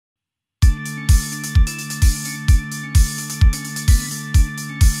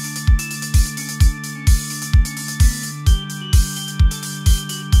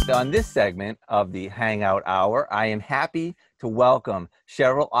On this segment of the Hangout Hour, I am happy to welcome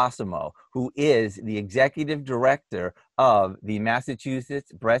Cheryl Osimo, who is the Executive Director of the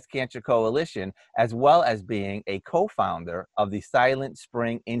Massachusetts Breast Cancer Coalition, as well as being a co-founder of the Silent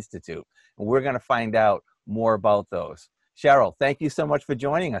Spring Institute. And we're going to find out more about those. Cheryl, thank you so much for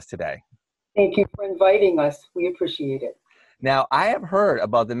joining us today. Thank you for inviting us. We appreciate it. Now, I have heard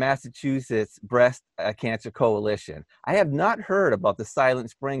about the Massachusetts Breast Cancer Coalition. I have not heard about the Silent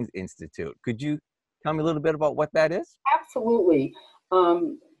Springs Institute. Could you tell me a little bit about what that is? Absolutely.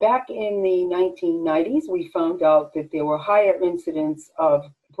 Back in the 1990s, we found out that there were higher incidents of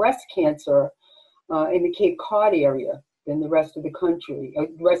breast cancer in the Cape Cod area than the rest of the country,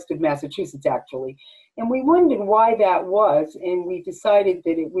 the rest of Massachusetts, actually. And we wondered why that was, and we decided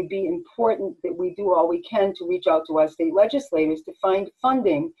that it would be important that we do all we can to reach out to our state legislators to find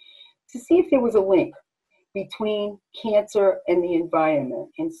funding to see if there was a link between cancer and the environment.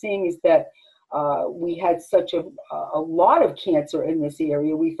 And seeing as that we had such a lot of cancer in this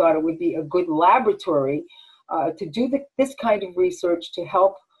area, we thought it would be a good laboratory to do this kind of research to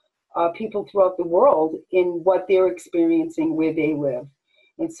help people throughout the world in what they're experiencing where they live.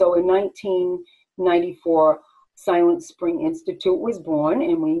 And so in 1994, Silent Spring Institute was born,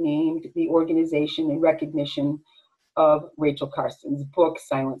 and we named the organization in recognition of Rachel Carson's book,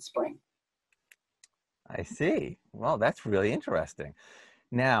 Silent Spring. I see. Well, that's really interesting.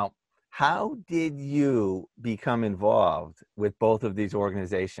 Now, how did you become involved with both of these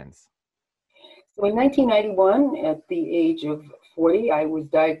organizations? So in 1991, at the age of 40, I was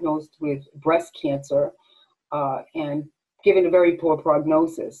diagnosed with breast cancer and given a very poor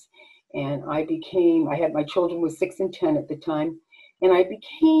prognosis. And I had my children were 6 and 10 at the time, and I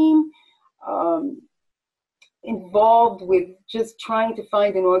became involved with just trying to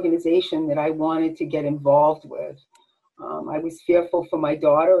find an organization that I wanted to get involved with. I was fearful for my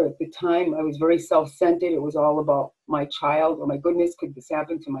daughter at the time. I was very self-centered. It was all about my child. Oh my goodness, could this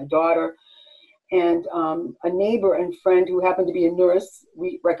happen to my daughter? And a neighbor and friend who happened to be a nurse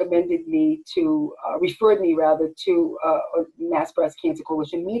referred me to a Mass Breast Cancer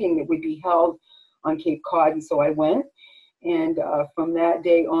Coalition meeting that would be held on Cape Cod. And so I went. And from that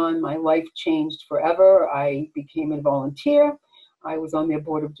day on, my life changed forever. I became a volunteer. I was on their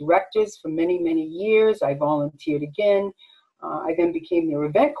board of directors for many, many years. I volunteered again. I then became their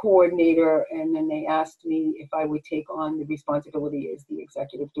event coordinator, and then they asked me if I would take on the responsibility as the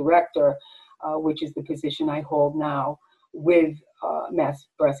executive director, which is the position I hold now with Mass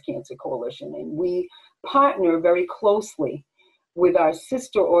Breast Cancer Coalition. And we partner very closely with our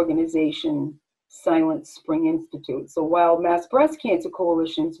sister organization, Silent Spring Institute. So while Mass Breast Cancer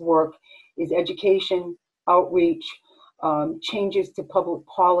Coalition's work is education, outreach, changes to public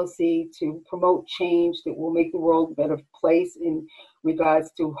policy to promote change that will make the world a better place in regards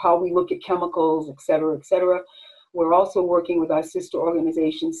to how we look at chemicals, et cetera, et cetera. We're also working with our sister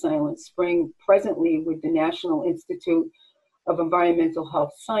organization, Silent Spring, presently with the National Institute of Environmental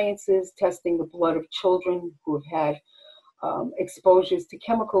Health Sciences, testing the blood of children who have had exposures to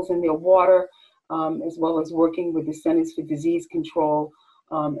chemicals in their water, as well as working with the Centers for Disease Control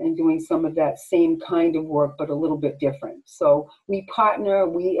and doing some of that same kind of work, but a little bit different. So we partner,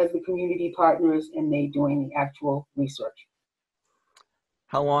 we as the community partners, and they doing the actual research.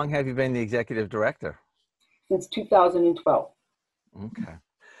 How long have you been the executive director? Since 2012. Okay.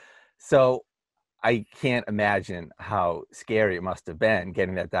 So I can't imagine how scary it must have been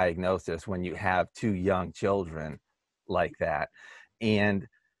getting that diagnosis when you have 2 young children like that. And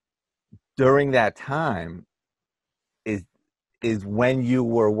during that time is when you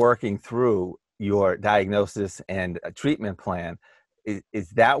were working through your diagnosis and a treatment plan. Is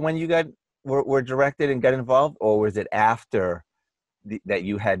that when you were directed and got involved, or was it after that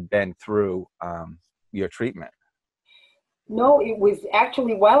you had been through your treatment? No, it was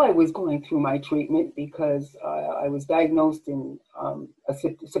actually while I was going through my treatment, because I was diagnosed in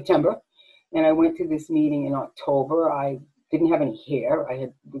September, and I went to this meeting in October. I didn't have any hair.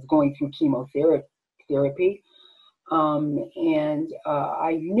 Was going through chemotherapy. And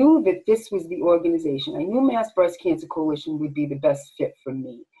I knew that this was the organization. I knew Mass Breast Cancer Coalition would be the best fit for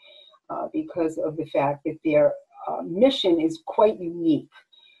me because of the fact that their mission is quite unique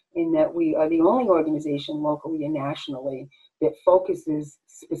in that we are the only organization locally and nationally that focuses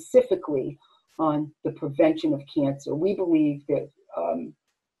specifically on the prevention of cancer. We believe that,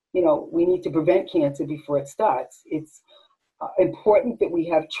 we need to prevent cancer before it starts. It's important that we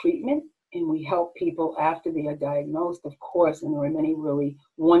have treatment and we help people after they are diagnosed, of course, and there are many really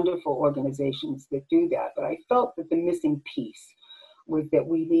wonderful organizations that do that. But I felt that the missing piece was that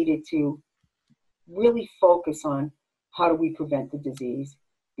we needed to really focus on how do we prevent the disease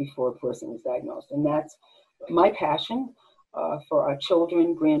before a person is diagnosed. And that's my passion for our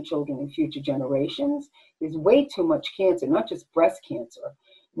children, grandchildren, and future generations. There's way too much cancer, not just breast cancer,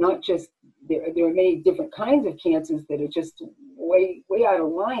 not just, there are many different kinds of cancers that are just way out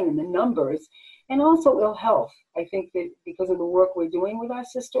of line in the numbers, and also ill health. I think that because of the work we're doing with our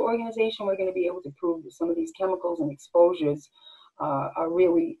sister organization, we're going to be able to prove that some of these chemicals and exposures are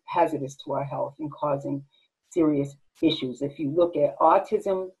really hazardous to our health and causing serious issues. If you look at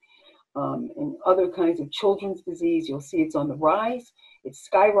autism and other kinds of children's disease, you'll see it's on the rise. It's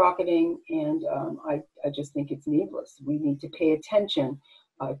skyrocketing, and I just think it's needless. We need to pay attention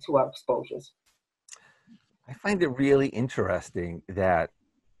to our exposures. I find it really interesting that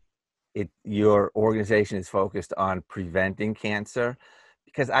your organization is focused on preventing cancer,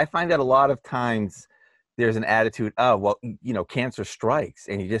 because I find that a lot of times there's an attitude, oh, well, cancer strikes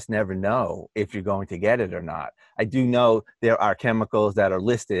and you just never know if you're going to get it or not. I do know there are chemicals that are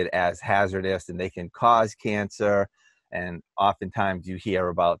listed as hazardous and they can cause cancer. And oftentimes you hear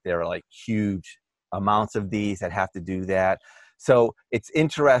about there are like huge amounts of these that have to do that. So it's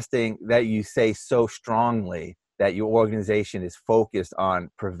interesting that you say so strongly that your organization is focused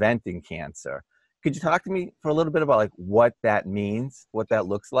on preventing cancer. Could you talk to me for a little bit about like what that means, what that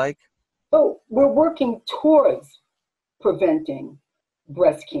looks like? So we're working towards preventing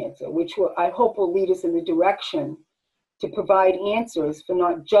breast cancer, which I hope will lead us in the direction to provide answers for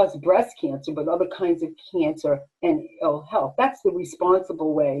not just breast cancer, but other kinds of cancer and ill health. That's the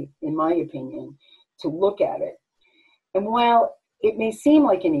responsible way, in my opinion, to look at it. And while it may seem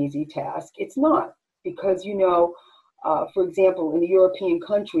like an easy task, it's not, because, for example, in the European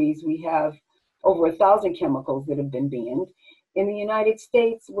countries, we have over 1,000 chemicals that have been banned. In the United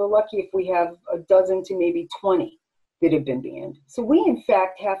States, we're lucky if we have a dozen to maybe 20 that have been banned. So we, in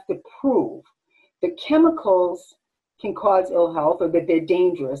fact, have to prove that chemicals can cause ill health or that they're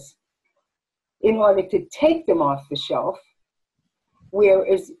dangerous in order to take them off the shelf,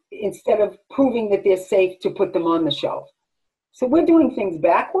 whereas instead of proving that they're safe to put them on the shelf. So we're doing things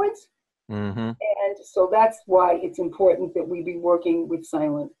backwards. Mm-hmm. And so that's why it's important that we be working with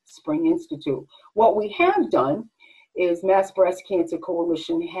Silent Spring Institute. What we have done is Mass Breast Cancer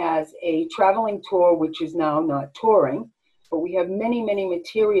Coalition has a traveling tour, which is now not touring, but we have many, many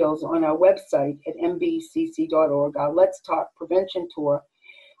materials on our website at mbcc.org, our Let's Talk Prevention Tour,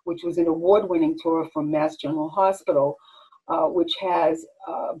 which was an award-winning tour from Mass General Hospital, which has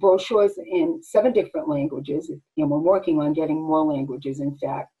brochures in 7 different languages, and we're working on getting more languages, in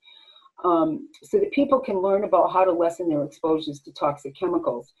fact, so that people can learn about how to lessen their exposures to toxic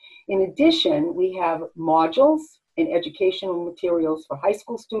chemicals. In addition, we have modules and educational materials for high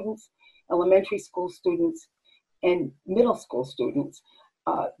school students, elementary school students, and middle school students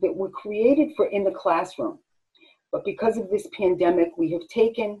that were created for in the classroom. But because of this pandemic, we have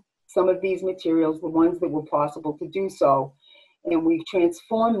taken some of these materials, the ones that were possible to do so, and we've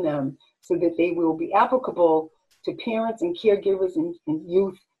transformed them so that they will be applicable to parents and caregivers and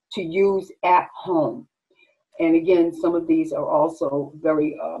youth to use at home. And again, some of these are also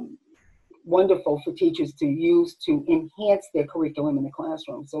very wonderful for teachers to use to enhance their curriculum in the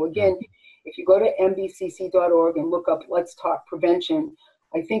classroom. So again, if you go to mbcc.org and look up Let's Talk Prevention,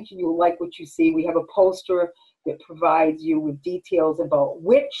 I think you'll like what you see. We have a poster that provides you with details about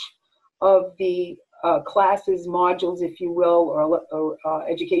which of the classes, modules, if you will, or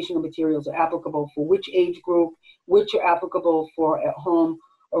educational materials are applicable for which age group, which are applicable for at home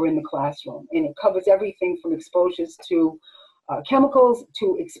or in the classroom. And it covers everything from exposures to chemicals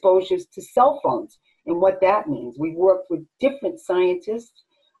to exposures to cell phones and what that means. We've worked with different scientists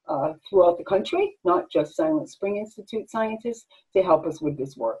throughout the country, not just Silent Spring Institute scientists, to help us with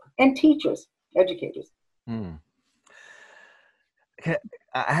this work, and teachers, educators.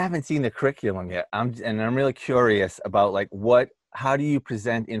 I haven't seen the curriculum yet. I'm really curious about how do you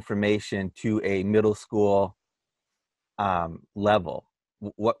present information to a middle school level?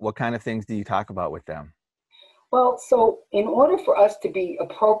 What kind of things do you talk about with them? Well, so in order for us to be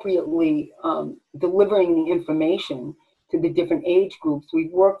appropriately delivering the information to the different age groups,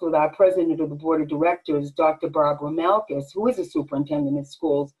 we've worked with our president of the board of directors, Dr. Barbara Malkus, who is a superintendent of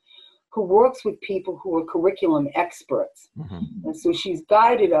schools, who works with people who are curriculum experts. Mm-hmm. And so she's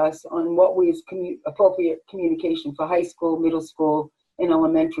guided us on what is appropriate communication for high school, middle school, and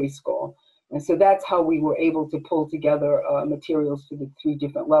elementary school. And so that's how we were able to pull together materials for the 3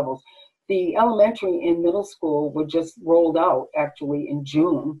 different levels. The elementary and middle school were just rolled out actually in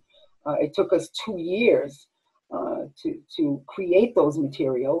June. It took us 2 years to create those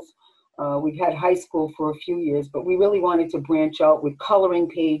materials. We've had high school for a few years, but we really wanted to branch out with coloring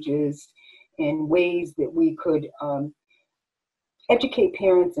pages and ways that we could educate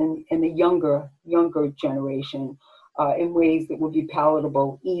parents and the younger generation in ways that would be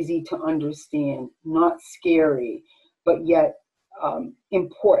palatable, easy to understand, not scary, but yet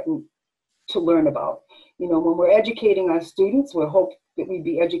important to learn about. You know, when we're educating our students, we hope that we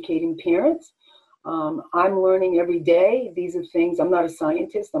be educating parents. I'm learning every day. These are things, I'm not a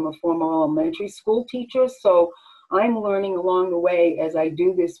scientist, I'm a former elementary school teacher, so I'm learning along the way as I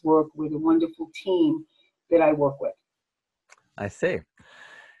do this work with a wonderful team that I work with. I see.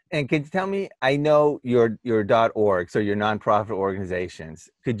 And could you tell me, I know your .org, so your nonprofit organizations.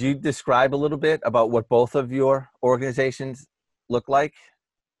 Could you describe a little bit about what both of your organizations look like?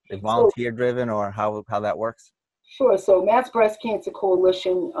 They're So, volunteer driven, or how that works? sure. So, Mass Breast Cancer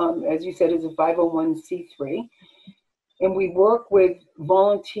Coalition, as you said, is a 501c3. And we work with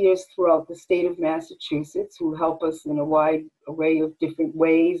volunteers throughout the state of Massachusetts who help us in a wide array of different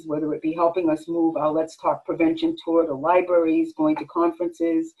ways, whether it be helping us move our Let's Talk Prevention tour to libraries, going to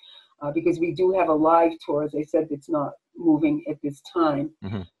conferences, because we do have a live tour, as I said, that's not moving at this time.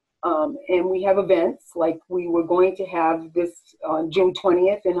 Mm-hmm. And we have events like we were going to have this on June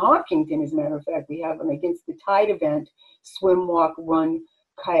 20th in Hopkinton, as a matter of fact. We have an Against the Tide event, swim, walk, run,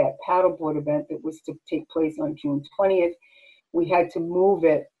 kayak, paddleboard event that was to take place on June 20th. We had to move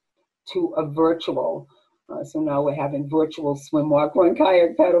it to a virtual. So now we're having virtual swim, walk, run,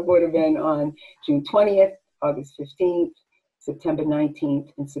 kayak, paddleboard event on June 20th, August 15th, September 19th,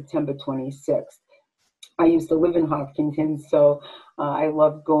 and September 26th. I used to live in Hopkinton, so I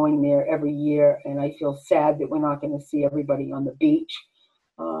love going there every year, and I feel sad that we're not going to see everybody on the beach.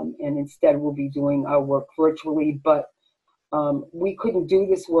 And instead we'll be doing our work virtually, but we couldn't do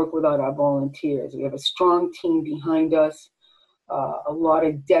this work without our volunteers. We have a strong team behind us, a lot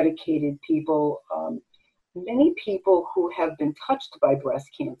of dedicated people, many people who have been touched by breast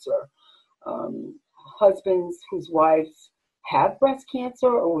cancer, husbands whose wives have breast cancer,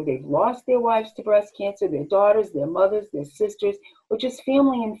 or they've lost their wives to breast cancer, their daughters, their mothers, their sisters, or just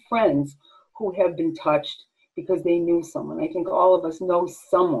family and friends who have been touched because they knew someone. I think all of us know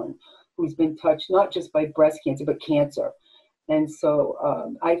someone who's been touched, not just by breast cancer, but cancer. And so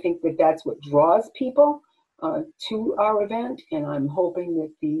I think that that's what draws people to our event. And I'm hoping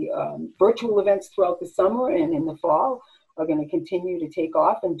that the virtual events throughout the summer and in the fall are going to continue to take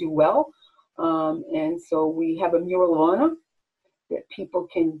off and do well. And so we have a mural of honor that people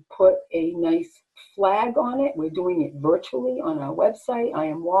can put a nice flag on it. We're doing it virtually on our website. I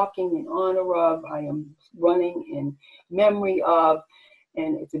am walking in honor of, I am running in memory of,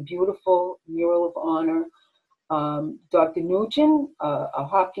 and it's a beautiful mural of honor. Dr. Nugent, a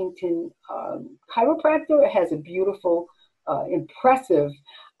Hopkinton chiropractor, has a beautiful, impressive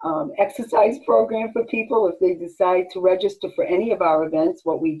exercise program for people if they decide to register for any of our events.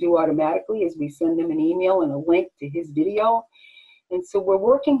 What we do automatically is we send them an email and a link to his video. And so we're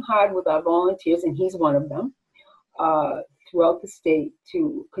working hard with our volunteers, and he's one of them, throughout the state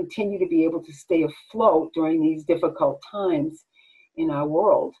to continue to be able to stay afloat during these difficult times in our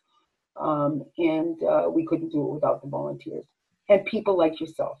world. And we couldn't do it without the volunteers and people like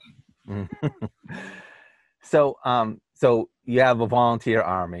yourself. So you have a volunteer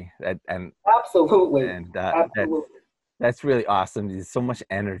army, and Absolutely. and Absolutely. that's really awesome. There's so much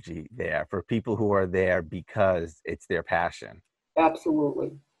energy there for people who are there because it's their passion.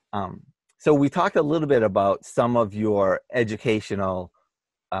 Absolutely. So we talked a little bit about some of your educational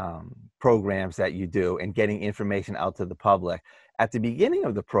programs that you do and getting information out to the public. At the beginning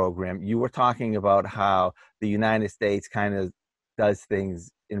of the program, you were talking about how the United States kind of does things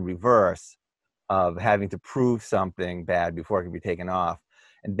in reverse of having to prove something bad before it can be taken off.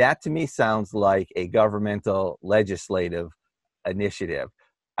 And that to me sounds like a governmental legislative initiative.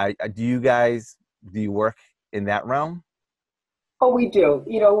 Do you work in that realm? Oh, we do.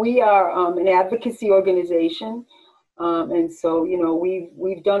 You know, we are an advocacy organization. And so, you know,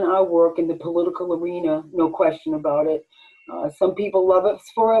 we've done our work in the political arena, no question about it. Some people love us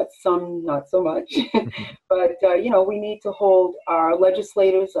for it, some not so much. But, you know, we need to hold our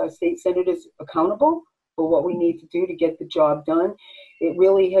legislators, our state senators accountable for what we need to do to get the job done. It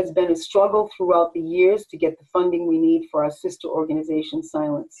really has been a struggle throughout the years to get the funding we need for our sister organization,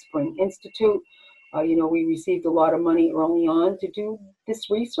 Silent Spring Institute. You know, we received a lot of money early on to do this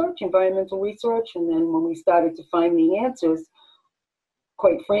research, environmental research. And then when we started to find the answers,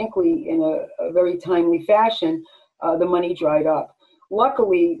 quite frankly, in a very timely fashion, the money dried up.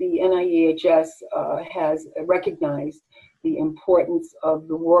 Luckily, the NIEHS has recognized the importance of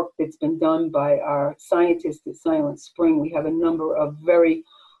the work that's been done by our scientists at Silent Spring. We have a number of very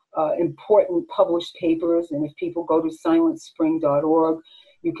important published papers, and if people go to silentspring.org,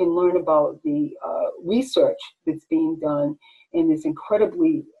 you can learn about the research that's being done and this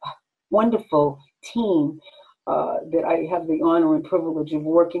incredibly wonderful team that I have the honor and privilege of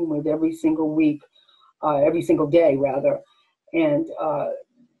working with every single week, every single day rather. And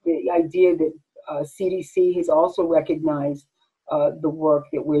the idea that CDC has also recognized the work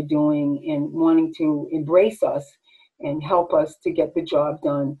that we're doing and wanting to embrace us and help us to get the job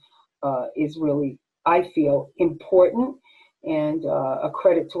done is really, I feel, important. And a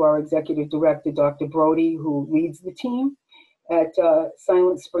credit to our executive director, Dr. Brody, who leads the team at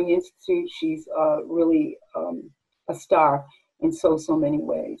Silent Spring Institute. She's really a star in so many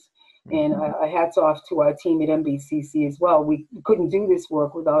ways. And hats off to our team at MBCC as well. We couldn't do this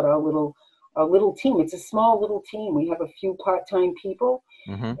work without our little team. It's a small little team. We have a few part-time people.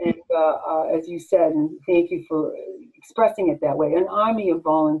 And as you said, and thank you for expressing it that way, an army of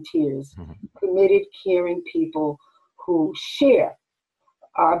volunteers, committed, caring people who share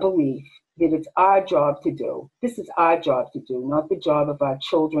our belief that it's our job to do. This is our job to do, not the job of our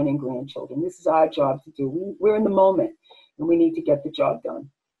children and grandchildren. This is our job to do. We're in the moment, and we need to get the job done.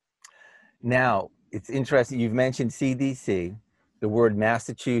 Now, it's interesting. You've mentioned CDC. The word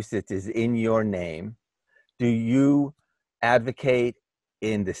Massachusetts is in your name. Do you advocate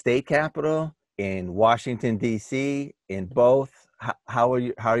in the state capitol, in Washington, D.C., in both? How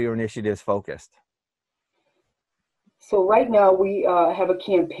are your initiatives focused? So right now we have a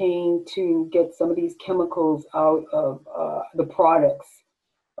campaign to get some of these chemicals out of the products,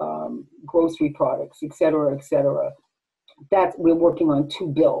 grocery products, et cetera, et cetera. We're working on 2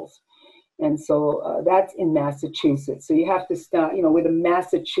 bills. And so that's in Massachusetts. So you have to start, with the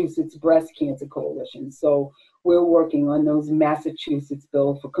Massachusetts Breast Cancer Coalition. So we're working on those Massachusetts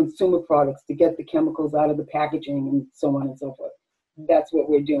bills for consumer products to get the chemicals out of the packaging and so on and so forth. That's what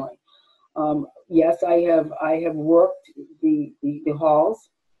we're doing. Yes, I have worked the halls,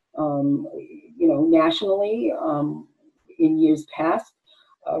 nationally in years past.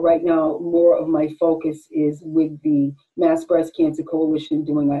 Right now, more of my focus is with the Mass Breast Cancer Coalition,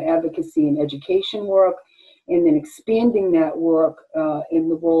 doing our advocacy and education work, and then expanding that work in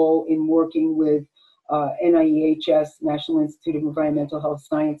the role in working with NIEHS, National Institute of Environmental Health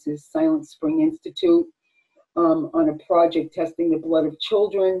Sciences, Silent Spring Institute, on a project testing the blood of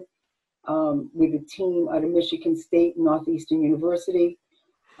children with a team out of Michigan State and Northeastern University.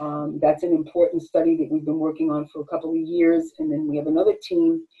 That's an important study that we've been working on for a couple of years. And then we have another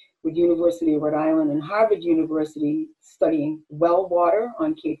team with University of Rhode Island and Harvard University studying well water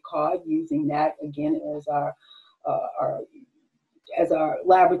on Cape Cod, using that again as our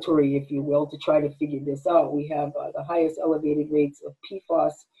laboratory, if you will, to try to figure this out. We have the highest elevated rates of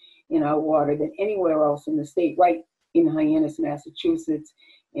PFAS in our water than anywhere else in the state, right in Hyannis, Massachusetts.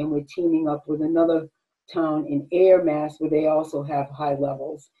 And we're teaming up with another town in Air, Mass, where they also have high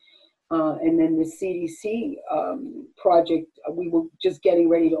levels. And then the CDC project, we were just getting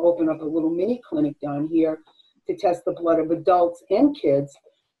ready to open up a little mini clinic down here to test the blood of adults and kids,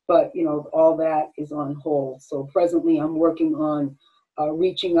 but all that is on hold. So presently I'm working on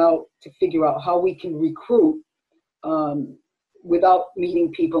reaching out to figure out how we can recruit without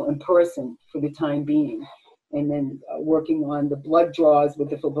meeting people in person for the time being. And then working on the blood draws with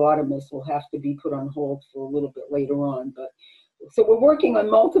the phlebotomist will have to be put on hold for a little bit later on. But so we're working on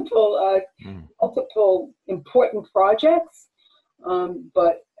multiple important projects.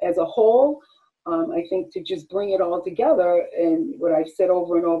 But as a whole, I think to just bring it all together, and what I've said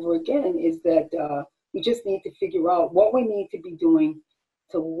over and over again is that we just need to figure out what we need to be doing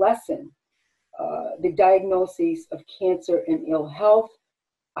to lessen the diagnoses of cancer and ill health.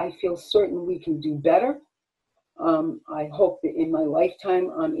 I feel certain we can do better. I hope that in my lifetime,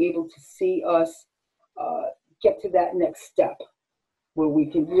 I'm able to see us get to that next step where we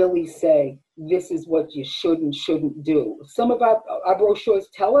can really say, this is what you should and shouldn't do. Some of our brochures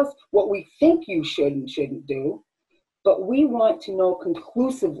tell us what we think you should and shouldn't do, but we want to know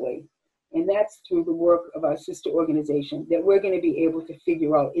conclusively, and that's through the work of our sister organization, that we're going to be able to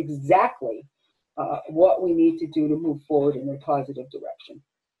figure out exactly what we need to do to move forward in a positive direction.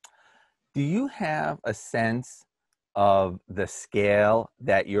 Do you have a sense of the scale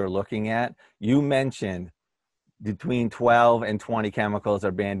that you're looking at? You mentioned between 12 and 20 chemicals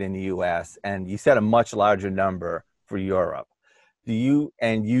are banned in the US, and you said a much larger number for Europe.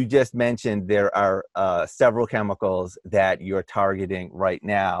 And you just mentioned there are several chemicals that you're targeting right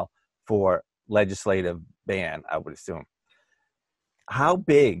now for legislative ban, I would assume. How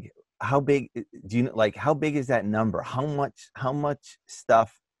big do you how big is that number? How much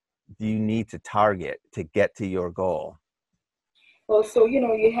stuff do you need to target to get to your goal? Well, so,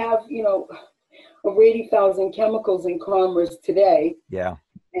 you have, over 80,000 chemicals in commerce today. Yeah.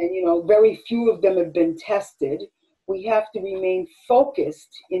 And, very few of them have been tested. we have to remain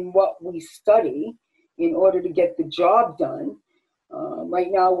focused in what we study in order to get the job done.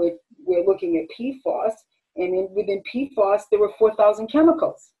 Right now, we're looking at PFAS, and within PFAS, there were 4,000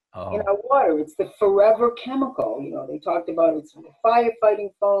 chemicals in Oh. our water. It's the forever chemical. They talked about it's the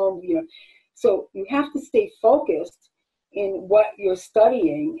firefighting foam. So you have to stay focused in what you're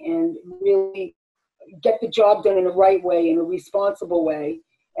studying and really get the job done in the right way, in a responsible way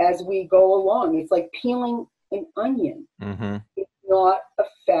as we go along. It's like peeling an onion. Mm-hmm. It's not a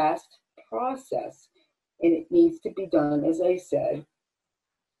fast process, and it needs to be done, as I said,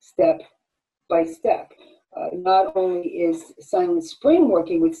 step by step. Not only is Silent Spring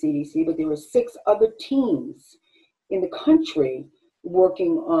working with CDC, but there are 6 other teams in the country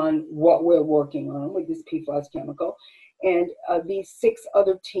working on what we're working on with this PFAS chemical. And these 6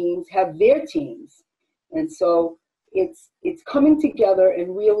 other teams have their teams. And so it's coming together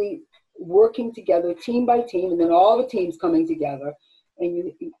and really working together team by team, and then all the teams coming together.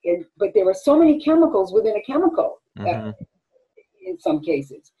 But there are so many chemicals within a chemical in some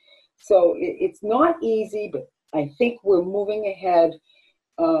cases. So it's not easy, but I think we're moving ahead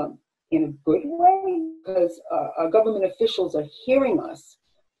in a good way because our government officials are hearing us.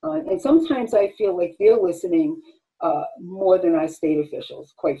 And sometimes I feel like they're listening more than our state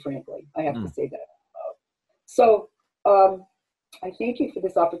officials, quite frankly. I have to say that. So I thank you for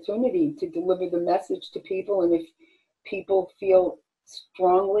this opportunity to deliver the message to people. And if people feel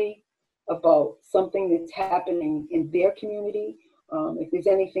strongly about something that's happening in their community, if there's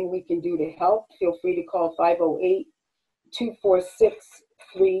anything we can do to help, feel free to call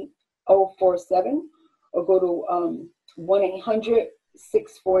 508-246-3047 or go to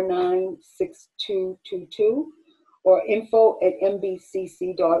 1-800-649-6222 or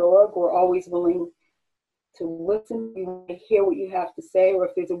info@mbcc.org. We're always willing to listen. We want to hear what you have to say, or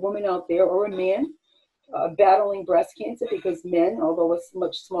if there's a woman out there or a man battling breast cancer, because men, although a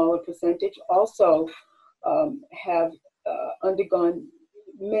much smaller percentage, also have undergone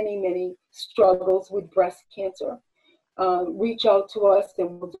many struggles with breast cancer. Reach out to us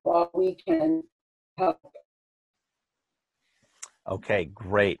and we'll do all we can help. Okay,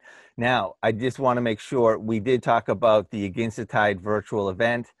 great. Now, I just want to make sure we did talk about the Against the Tide virtual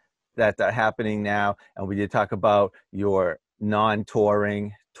event that's happening now, and we did talk about your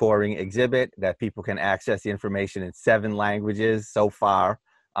non-touring touring exhibit that people can access the information in 7 languages so far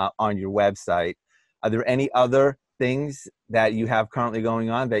on your website. Are there any other things that you have currently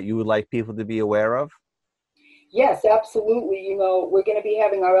going on that you would like people to be aware of? Yes, absolutely. We're going to be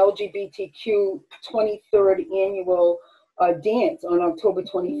having our LGBTQ 23rd annual dance on October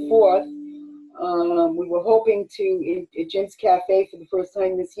 24th. We were hoping to at Jim's Cafe for the first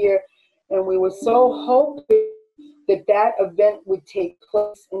time this year, and we were so hoping that event would take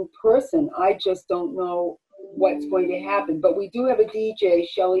place in person. I just don't know what's going to happen, but we do have a DJ,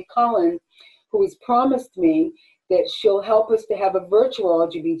 Shelley Cullen, who has promised me that she'll help us to have a virtual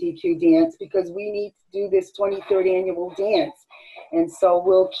LGBTQ dance because we need to do this 23rd annual dance. And so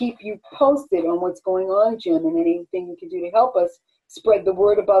we'll keep you posted on what's going on, Jim, and anything you can do to help us spread the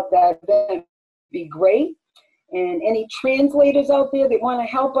word about that event would be great. And any translators out there that want to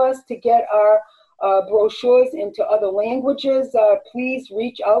help us to get our brochures into other languages, please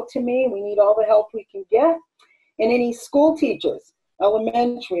reach out to me. We need all the help we can get. And any school teachers,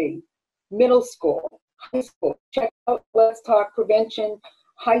 elementary, middle school, high school, check out Let's Talk Prevention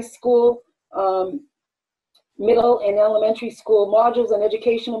high school, middle and elementary school modules and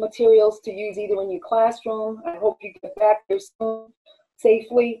educational materials to use either in your classroom. I hope you get back there soon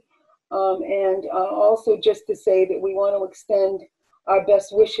safely. And also just to say that we want to extend our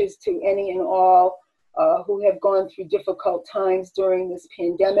best wishes to any and all who have gone through difficult times during this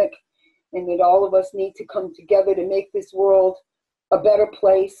pandemic, and that all of us need to come together to make this world a better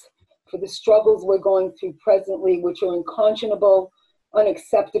place for the struggles we're going through presently, which are unconscionable,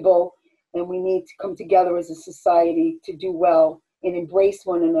 unacceptable, and we need to come together as a society to do well and embrace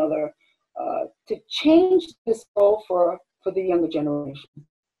one another to change this world for the younger generation.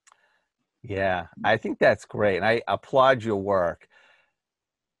 Yeah, I think that's great. And I applaud your work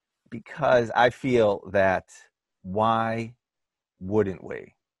because I feel that why wouldn't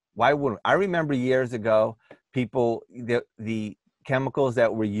we? Why wouldn't I remember years ago, people, the chemicals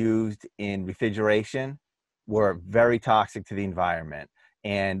that were used in refrigeration were very toxic to the environment.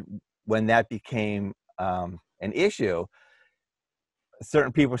 And when that became an issue,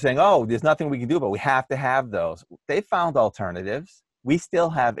 certain people were saying, oh, there's nothing we can do, but we have to have those. They found alternatives. We still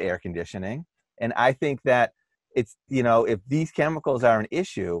have air conditioning. And I think that it's, if these chemicals are an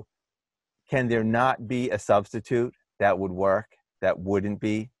issue, can there not be a substitute that would work, that wouldn't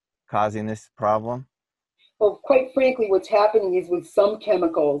be causing this problem? Well, quite frankly, what's happening is with some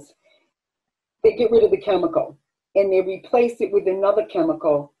chemicals, they get rid of the chemical and they replace it with another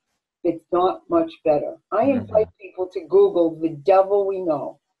chemical that's not much better. I invite people to Google The Devil We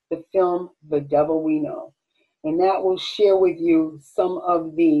Know, the film The Devil We Know. And that will share with you some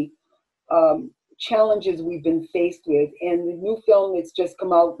of the challenges we've been faced with. And the new film that's just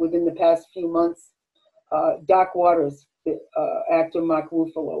come out within the past few months, Dark Waters, the actor Mark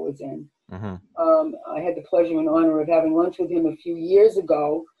Ruffalo is in. I had the pleasure and honor of having lunch with him a few years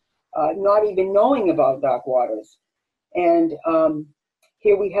ago, not even knowing about Dark Waters. And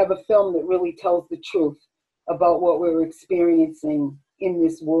here we have a film that really tells the truth about what we're experiencing in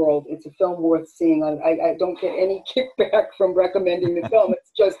this world. It's a film worth seeing. I don't get any kickback from recommending the film.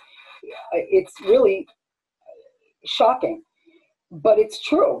 It's just, it's really shocking. But it's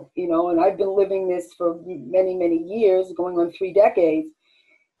true, you know, and I've been living this for many, many years, going on 3 decades.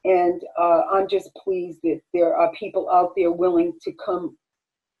 And I'm just pleased that there are people out there willing to come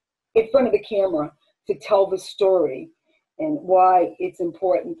in front of the camera to tell the story and why it's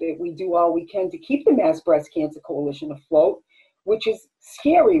important that we do all we can to keep the Mass Breast Cancer Coalition afloat, which is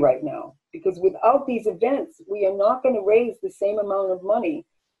scary right now, because without these events, we are not going to raise the same amount of money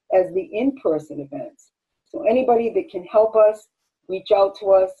as the in-person events. So anybody that can help us, reach out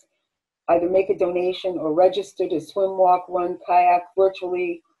to us, either make a donation or register to swim, walk, run, kayak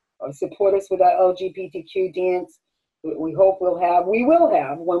virtually, or support us with our LGBTQ dance. We hope we will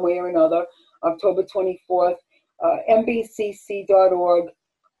have one way or another, October 24th, mbcc.org,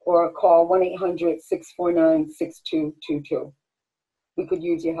 or call 1-800-649-6222. We could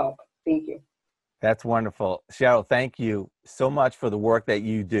use your help. Thank you. That's wonderful. Cheryl, thank you so much for the work that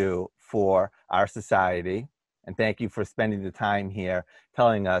you do for our society. And thank you for spending the time here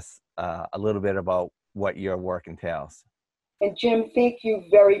telling us a little bit about what your work entails. And Jim, thank you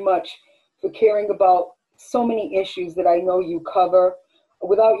very much for caring about so many issues that I know you cover.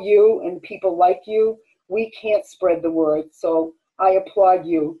 Without you and people like you, we can't spread the word. So I applaud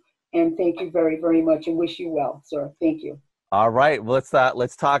you and thank you very, very much and wish you well, sir. Thank you. All right. Well,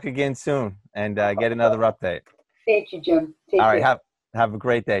 let's talk again soon and get another update. Thank you, Jim. Take All right. care. Have a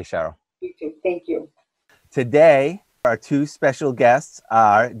great day, Cheryl. You too. Thank you. Today, our 2 special guests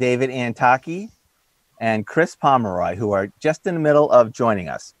are David Antaki and Chris Pomeroy, who are just in the middle of joining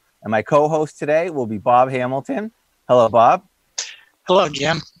us. And my co-host today will be Bob Hamilton. Hello, Bob. Hello,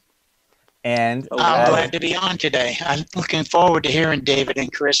 Jim. And I'm glad to be on today. I'm looking forward to hearing David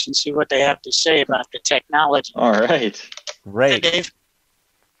and Chris and see what they have to say about the technology. All right. Great. Hey, Dave.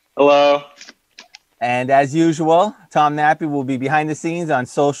 Hello. And as usual, Tom Nappy will be behind the scenes on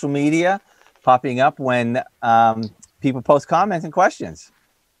social media, popping up when people post comments and questions.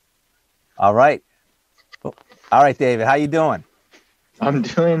 All right. All right, David, how you doing? I'm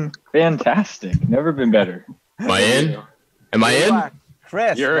doing fantastic. Never been better. Am I in? Am I in?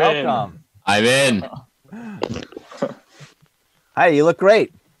 Chris, You're welcome. I'm in. Hi, you look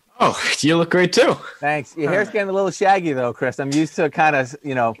great. Oh, you look great too. Thanks. Your hair's getting a little shaggy though, Chris. I'm used to kind of,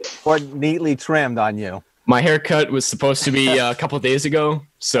 more neatly trimmed on you. My haircut was supposed to be a couple of days ago,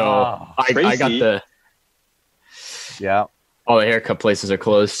 so I got the. Yeah. All the haircut places are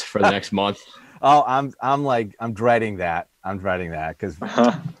closed for the next month. Oh, I'm dreading that. I'm dreading that because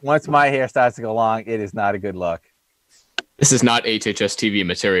once my hair starts to go long, it is not a good look. This is not HHS TV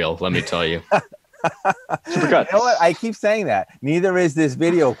material, let me tell you. You know what? I keep saying that. Neither is this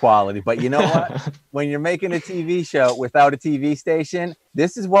video quality, but you know what? When you're making a TV show without a TV station,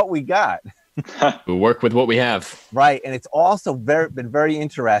 this is what we got. We work with what we have. Right, and it's also been very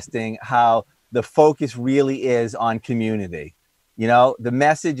interesting how the focus really is on community. You know, the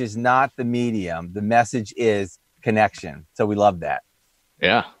message is not the medium. The message is connection. So we love that.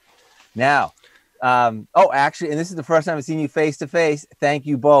 Yeah. Now, actually, and this is the first time I've seen you face to face. Thank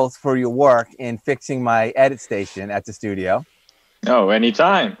you both for your work in fixing my edit station at the studio. Oh,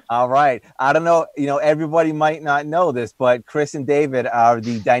 anytime. All right. I don't know, everybody might not know this, but Chris and David are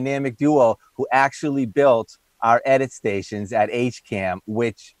the dynamic duo who actually built our edit stations at HCAM,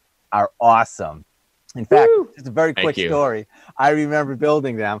 which are awesome. In fact, it's a very quick story. I remember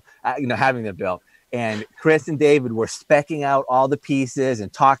building them, having them built. And Chris and David were speccing out all the pieces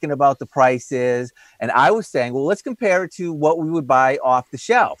and talking about the prices. And I was saying, well, let's compare it to what we would buy off the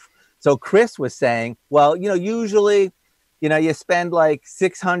shelf. So Chris was saying, well, usually, you spend like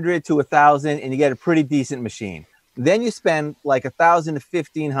 $600 to $1,000 and you get a pretty decent machine. Then you spend like $1,000 to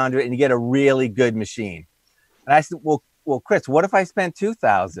 $1,500 and you get a really good machine. And I said, well, Chris, what if I spent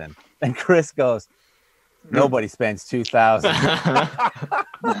 $2,000? And Chris goes, nobody spends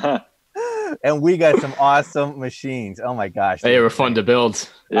 $2,000. And we got some awesome machines. Oh my gosh. They were fun to build.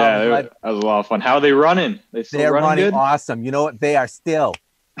 Yeah, that was a lot of fun. How are they running? They're running good? Awesome. You know what? They are still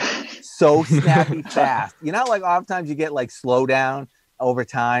so snappy fast. You know, like oftentimes you get like slowdown over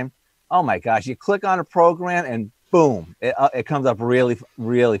time. Oh my gosh. You click on a program and boom, it comes up really,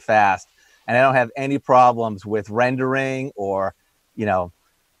 really fast. And I don't have any problems with rendering or, you know,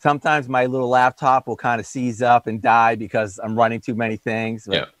 sometimes my little laptop will kind of seize up and die because I'm running too many things.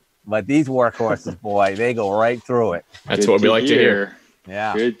 But these workhorses, boy, they go right through it. That's what we like to hear.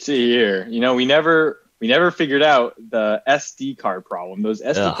 Yeah. Good to hear. You know, we never figured out the SD card problem. Those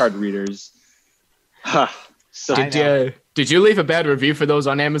SD card readers. So Did you leave a bad review for those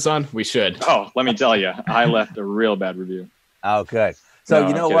on Amazon? We should. Oh, let me tell you, I left a real bad review. Oh, good. So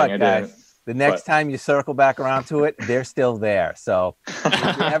you know what, guys? The next time you circle back around to it, they're still there. So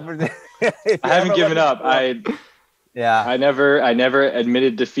I haven't given up. I never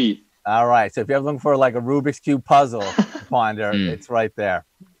admitted defeat. All right. So if you're looking for like a Rubik's Cube puzzle to ponder, it's right there.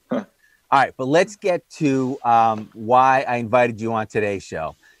 All right. But let's get to why I invited you on today's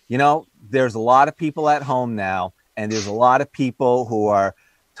show. You know, there's a lot of people at home now, and there's a lot of people who are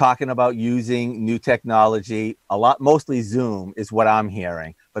talking about using new technology. Mostly Zoom is what I'm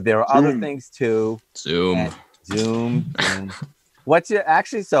hearing, but there are other things too. Zoom. What's your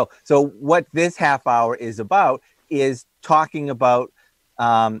actually? So what this half hour is about is talking about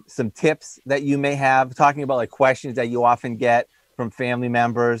some tips that you may have, talking about like questions that you often get from family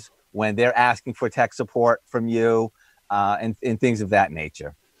members when they're asking for tech support from you, and things of that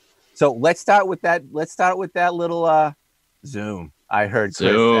nature. So let's start with that. Let's start with that little Zoom. I heard Chris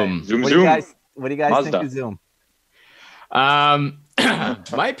Zoom. What do you guys think of Zoom?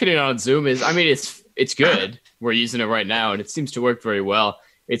 My opinion on Zoom is, I mean, it's good. We're using it right now, and it seems to work very well.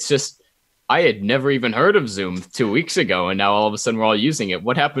 It's just, I had never even heard of Zoom 2 weeks ago, and now all of a sudden we're all using it.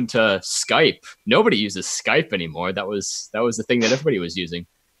 What happened to Skype? Nobody uses Skype anymore. That was the thing that everybody was using.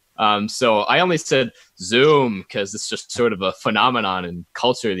 So I only said Zoom because it's just sort of a phenomenon in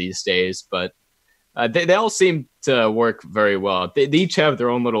culture these days, but they all seem to work very well. They each have their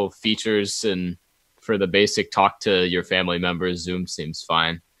own little features, and for the basic talk to your family members, Zoom seems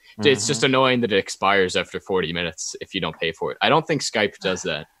fine. It's just annoying that it expires after 40 minutes if you don't pay for it. I don't think Skype does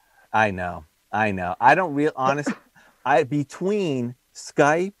that. I know. I don't honestly, between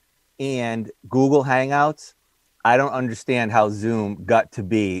Skype and Google Hangouts, I don't understand how Zoom got to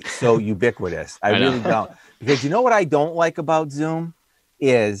be so ubiquitous. I really don't. Because you know what I don't like about Zoom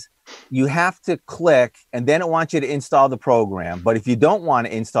is you have to click and then it wants you to install the program. But if you don't want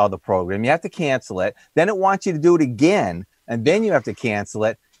to install the program, you have to cancel it. Then it wants you to do it again, and then you have to cancel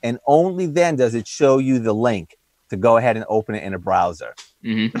it. And only then does it show you the link to go ahead and open it in a browser.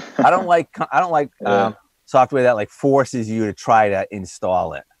 I don't like software that like forces you to try to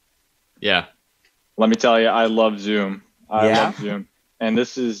install it. Yeah. Let me tell you, I love Zoom. I love Zoom, and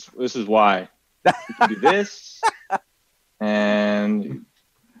this is why. You can do this, and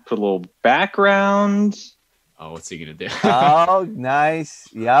put a little background. Oh, what's he gonna do? Oh, nice.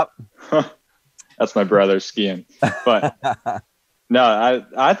 Yep. That's my brother skiing. But no,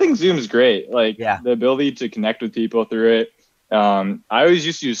 I think Zoom is great. Like the ability to connect with people through it. I always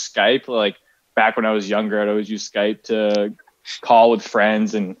used to use Skype. Like back when I was younger, I'd always use Skype to call with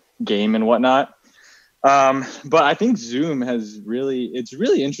friends and game and whatnot. But I think Zoom it's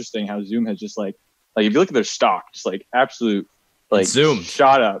really interesting how Zoom has just like if you look at their stock, just like absolute like Zoom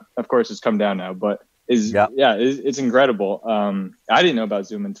shot up. Of course, it's come down now, but it's incredible. I didn't know about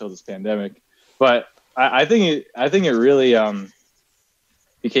Zoom until this pandemic, but I think it really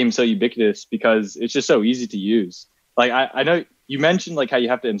became so ubiquitous because it's just so easy to use. Like I know you mentioned like how you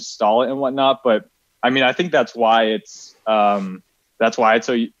have to install it and whatnot, but I mean I think that's why it's so.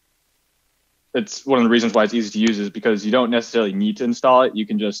 It's one of the reasons why it's easy to use is because you don't necessarily need to install it. You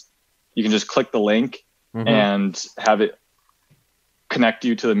can just click the link and have it connect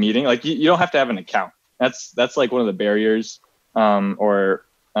you to the meeting. Like you don't have to have an account. That's like one of the barriers or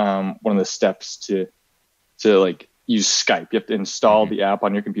one of the steps to like use Skype. You have to install the app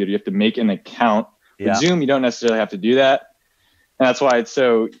on your computer. You have to make an account. With Zoom, you don't necessarily have to do that. And that's why it's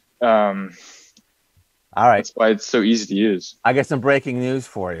so all right. That's why it's so easy to use. I got some breaking news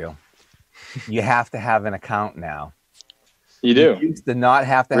for you. You have to have an account now. You do. You used to not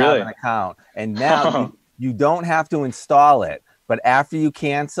have to have an account. And now you don't have to install it. But after you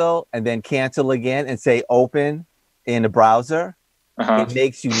cancel and then cancel again and say open in a browser, it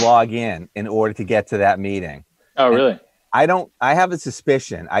makes you log in order to get to that meeting. Oh, really? I have a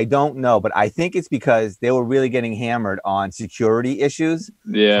suspicion. I don't know, but I think it's because they were really getting hammered on security issues.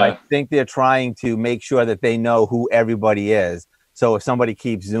 Yeah. So I think they're trying to make sure that they know who everybody is. So if somebody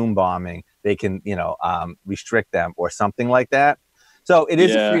keeps Zoom bombing, they can, restrict them or something like that. So it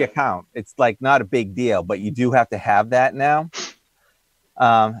is a free account. It's like not a big deal, but you do have to have that now.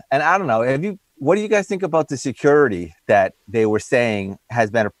 And I don't know, what do you guys think about the security that they were saying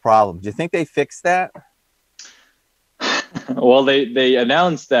has been a problem? Do you think they fixed that? Well, they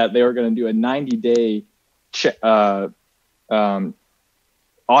announced that they were going to do a 90-day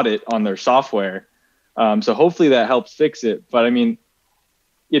audit on their software. So hopefully that helps fix it. But I mean,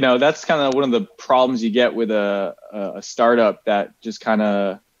 that's kind of one of the problems you get with a startup that just kind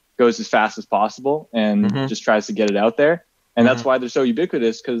of goes as fast as possible and just tries to get it out there. And that's why they're so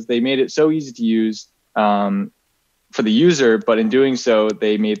ubiquitous, because they made it so easy to use for the user. But in doing so,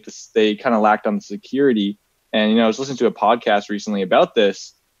 they kind of lacked on the security. And, I was listening to a podcast recently about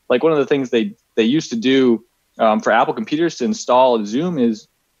this. Like, one of the things they used to do for Apple computers to install Zoom is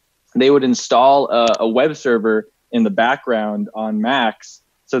they would install a web server in the background on Macs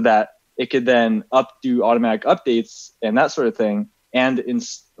so that it could then do automatic updates and that sort of thing, and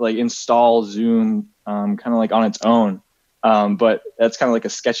install Zoom kind of like on its own. But that's kind of like a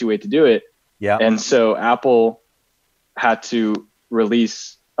sketchy way to do it. Yeah. And so Apple had to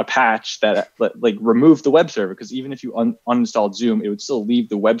release a patch that removed the web server, because even if you uninstalled Zoom, it would still leave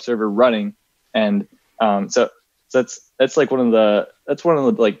the web server running. And so that's one of the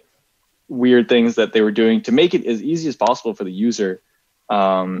like weird things that they were doing to make it as easy as possible for the user.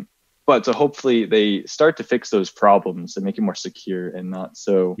 But so hopefully they start to fix those problems and make it more secure and not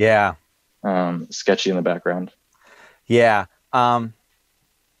so sketchy in the background. Yeah.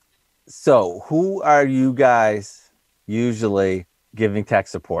 So who are you guys usually giving tech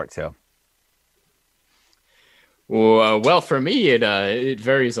support to? Well, for me, it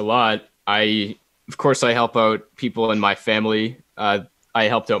varies a lot. Of course, I help out people in my family. I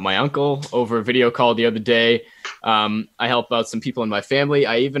helped out my uncle over a video call the other day. I help out some people in my family.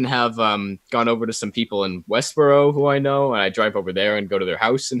 I even have gone over to some people in Westboro who I know, and I drive over there and go to their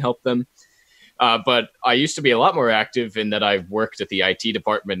house and help them. But I used to be a lot more active in that I've worked at the IT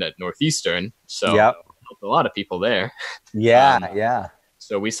department at Northeastern. So I helped a lot of people there. Yeah.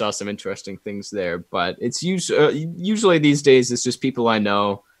 So we saw some interesting things there. But it's usually these days, it's just people I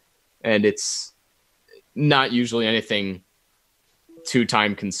know. And it's not usually anything too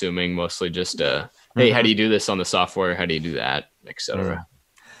time consuming, mostly just, hey, how do you do this on the software? How do you do that? Etc.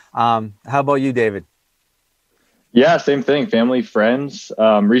 How about you, David? Yeah, same thing. Family, friends.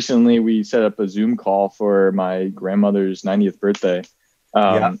 Recently, we set up a Zoom call for my grandmother's 90th birthday,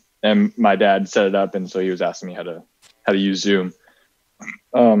 and my dad set it up, and so he was asking me how to use Zoom.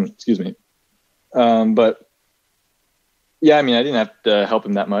 Excuse me. But yeah, I mean, I didn't have to help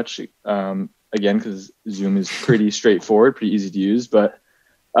him that much. Again, because Zoom is pretty straightforward, pretty easy to use. But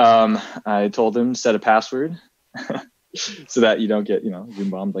I told him to set a password so that you don't get Zoom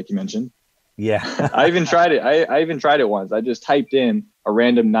bombed, like you mentioned. Yeah. I even tried it. I even tried it once. I just typed in a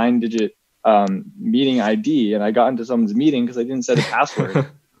random 9-digit meeting ID, and I got into someone's meeting because I didn't set a password.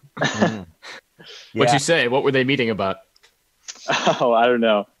 What'd you say? What were they meeting about? Oh, I don't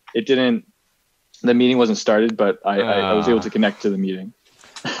know. The meeting wasn't started, but I was able to connect to the meeting.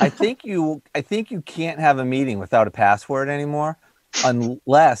 I think you can't have a meeting without a password anymore,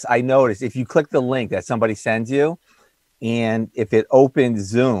 unless I noticed if you click the link that somebody sends you, and if it opens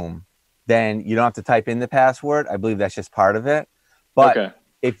Zoom, then you don't have to type in the password. I believe that's just part of it. But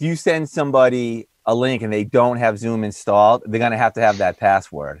if you send somebody a link and they don't have Zoom installed, they're going to have that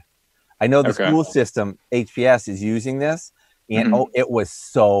password. I know the school system, HPS, is using this, and it was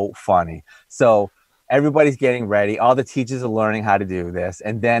so funny. So everybody's getting ready. All the teachers are learning how to do this.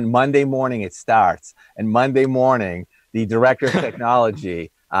 And then Monday morning it starts. And Monday morning, the director of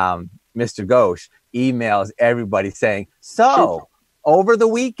technology, Mr. Ghosh, emails everybody saying, so over the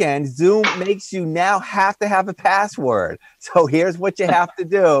weekend, Zoom makes you now have to have a password. So here's what you have to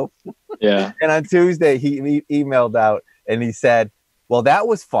do. Yeah. And on Tuesday, he emailed out and he said, well, that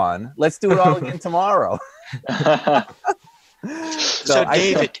was fun. Let's do it all again tomorrow. So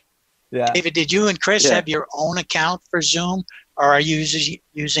David, David, did you and Chris have your own account for Zoom, or are you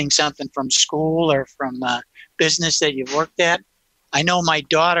using something from school or from business that you've worked at? I know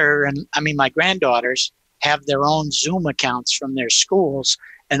my granddaughters have their own Zoom accounts from their schools,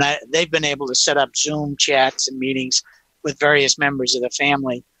 and they've been able to set up Zoom chats and meetings with various members of the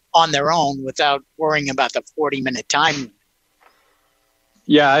family on their own without worrying about the 40-minute time limit.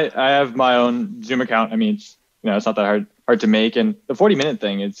 Yeah, I have my own Zoom account. I mean, it's not that hard to make. And the 40-minute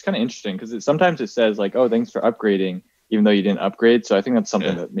thing, it's kind of interesting because sometimes it says like, oh, thanks for upgrading, even though you didn't upgrade. So I think that's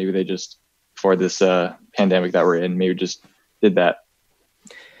something that maybe they just, for this pandemic that we're in, maybe just did that.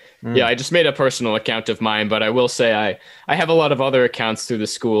 Yeah, I just made a personal account of mine, but I will say I have a lot of other accounts through the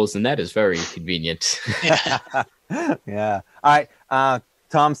schools, and that is very convenient. Yeah. All right.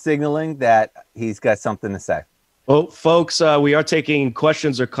 Tom's signaling that he's got something to say. Well, folks, we are taking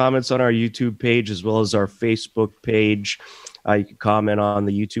questions or comments on our YouTube page as well as our Facebook page. You can comment on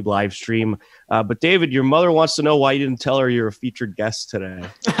the YouTube live stream. But David, your mother wants to know why you didn't tell her you're a featured guest today.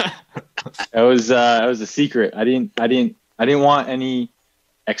 It was a secret. I didn't want any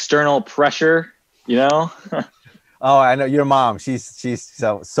external pressure, you know. Oh, I know your mom. She's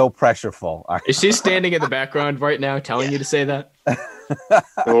so pressureful. Is she standing in the background right now telling you to say that?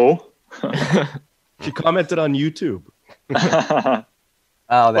 No. She commented on YouTube.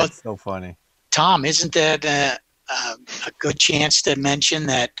 Oh, that's so funny. Tom, isn't that a good chance to mention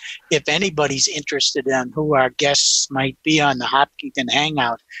that if anybody's interested in who our guests might be on the Hopkinton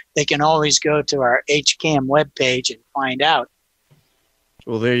Hangout, they can always go to our HCAM webpage and find out.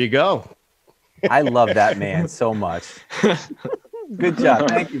 Well, there you go. I love that man so much. Good job.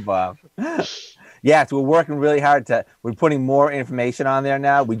 Thank you, Bob. Yes, we're working really hard we're putting more information on there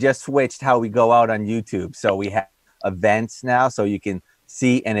now. We just switched how we go out on YouTube. So we have events now, so you can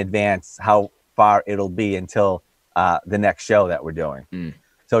see in advance how far it'll be until the next show that we're doing.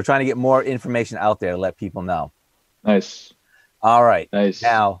 So trying to get more information out there to let people know. Nice. All right. Nice.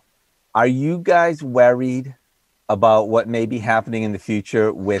 Now, are you guys worried about what may be happening in the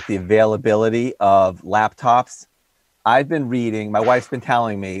future with the availability of laptops? I've been reading, my wife's been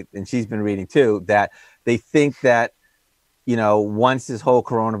telling me, and she's been reading too, that they think that, once this whole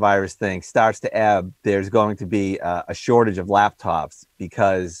coronavirus thing starts to ebb, there's going to be a shortage of laptops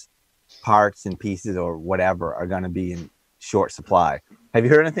because parts and pieces or whatever are going to be in short supply. Have you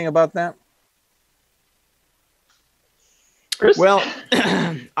heard anything about that? Well,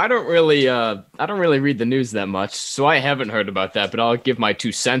 I don't really read the news that much, so I haven't heard about that, but I'll give my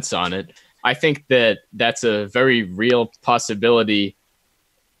 2 cents on it. I think that that's a very real possibility.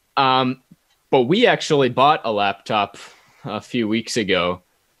 But we actually bought a laptop a few weeks ago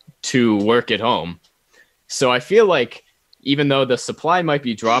to work at home. So I feel like even though the supply might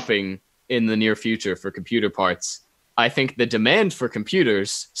be dropping in the near future for computer parts, I think the demand for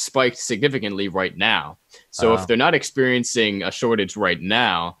computers spiked significantly right now. So if they're not experiencing a shortage right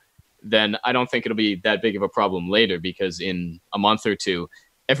now, then I don't think it'll be that big of a problem later, because in a month or two,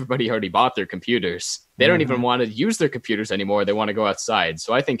 everybody already bought their computers. They don't even want to use their computers anymore. They want to go outside.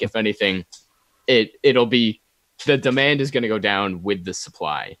 So I think if anything, it'll be, the demand is going to go down with the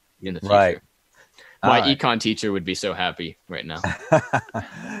supply in the future. Right. My econ teacher would be so happy right now.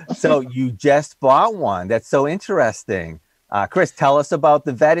 So you just bought one. That's so interesting. Chris, tell us about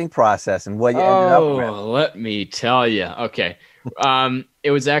the vetting process and what you ended up with. Let me tell you. Okay.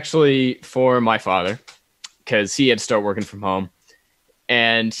 It was actually for my father because he had to start working from home.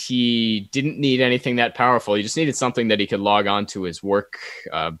 And he didn't need anything that powerful. He just needed something that he could log on to his work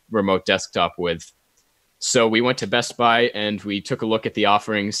remote desktop with. So we went to Best Buy and we took a look at the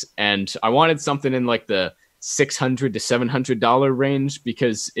offerings. And I wanted something in like the $600 to $700 range,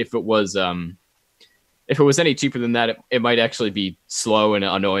 because if it was any cheaper than that, it might actually be slow and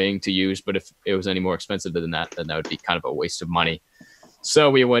annoying to use. But if it was any more expensive than that, then that would be kind of a waste of money. So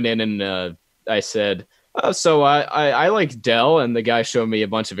we went in and I said, so I like Dell, and the guy showed me a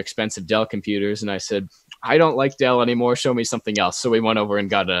bunch of expensive Dell computers, and I said, I don't like Dell anymore. Show me something else. So we went over and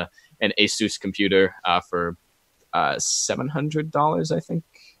got an Asus computer for $700, I think.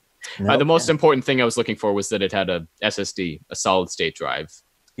 The most important thing I was looking for was that it had a SSD, a solid state drive.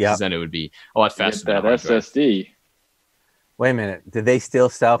 Yeah, then it would be a lot faster than that SSD. Drive. Wait a minute. Do they still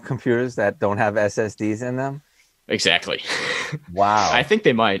sell computers that don't have SSDs in them? Exactly. Wow. I think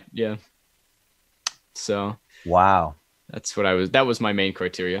they might. Yeah. So wow, that's what that was my main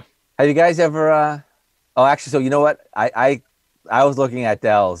criteria. Have you guys ever so you know what, I was looking at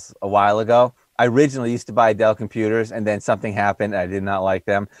Dells a while ago. I originally used to buy Dell computers, and then something happened and I did not like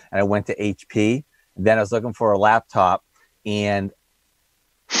them, and I went to HP, and then I was looking for a laptop, and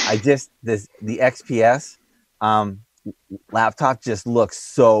the XPS laptop just looks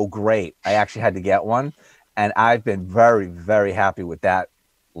so great. I actually had to get one, and I've been very, very happy with that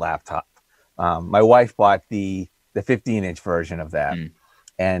laptop. My wife bought the 15-inch version of that.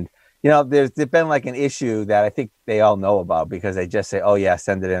 And, there's been like an issue that I think they all know about, because they just say, oh, yeah,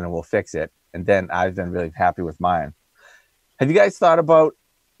 send it in and we'll fix it. And then I've been really happy with mine. Have you guys thought about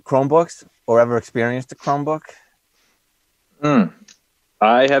Chromebooks or ever experienced a Chromebook?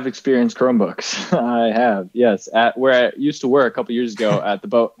 I have experienced Chromebooks. I have, yes. At where I used to work a couple years ago at the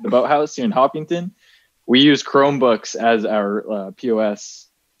boathouse here in Hopkinton, we use Chromebooks as our POS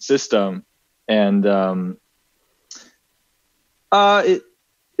system. And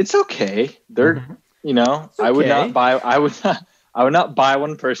It's okay. They're, you know, okay. I would not buy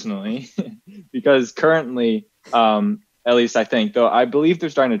one personally because currently, at least I think, though, I believe they're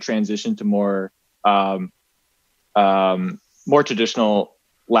starting to transition to more traditional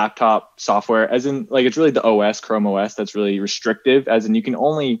laptop software, as in like it's really the OS, Chrome OS, that's really restrictive, as in you can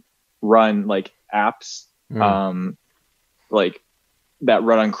only run like apps like that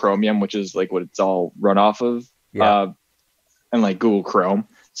run on Chromium, which is like what it's all run off of, and like Google Chrome.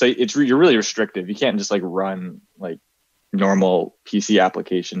 So you're really restrictive. You can't just like run like normal PC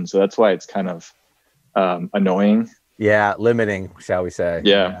applications. So that's why it's kind of annoying. Yeah, limiting, shall we say.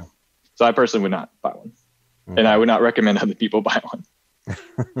 Yeah. So I personally would not buy one. And I would not recommend other people buy one.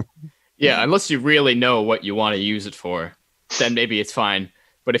 Yeah, unless you really know what you want to use it for, then maybe it's fine.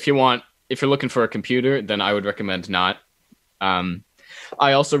 But if you're looking for a computer, then I would recommend not. I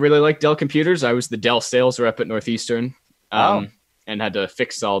also really like Dell computers. I was the Dell sales rep at Northeastern, and had to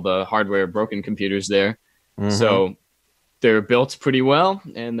fix all the hardware broken computers there. So they're built pretty well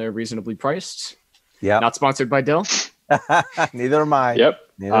and they're reasonably priced. Yeah. Not sponsored by Dell. Neither am I. Yep.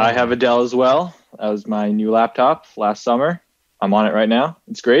 I have a Dell as well. That was my new laptop last summer. I'm on it right now.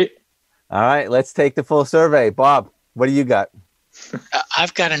 It's great. All right, let's take the full survey. Bob, what do you got?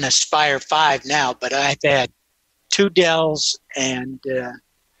 I've got an Aspire 5 now, but I've had 2 Dells and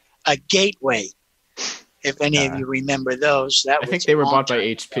a Gateway. If any of you remember those, I think they were bought by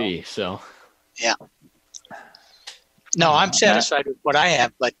HP. So, yeah. No, I'm satisfied with what I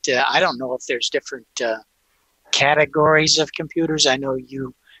have, but I don't know if there's different categories of computers. I know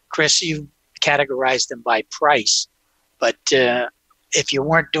you, Chris, you categorized them by price, but if you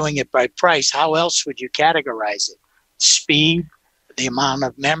weren't doing it by price, how else would you categorize it? Speed, the amount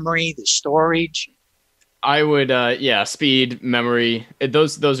of memory, the storage? I would, speed, memory.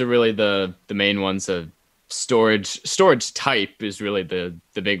 Those are really the main ones. Storage type is really the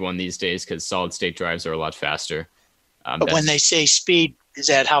big one these days because solid state drives are a lot faster. But when they say speed, is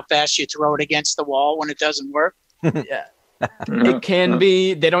that how fast you throw it against the wall when it doesn't work? Yeah, it can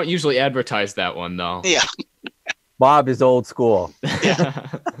be. They don't usually advertise that one though. Yeah. Bob is old school. Yeah.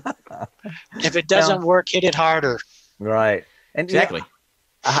 If it doesn't work, hit it harder. Right. And exactly.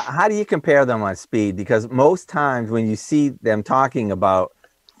 How do you compare them on speed? Because most times when you see them talking about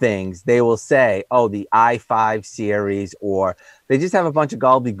things, they will say, oh, the i5 series, or they just have a bunch of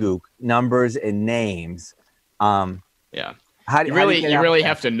gobbledygook numbers and names. Yeah. You really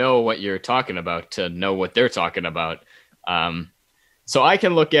have to know what you're talking about to know what they're talking about. So I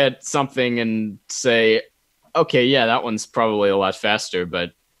can look at something and say, okay, yeah, that one's probably a lot faster,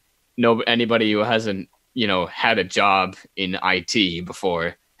 but anybody who hasn't, had a job in IT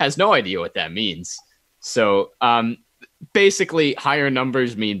before has no idea what that means. So basically higher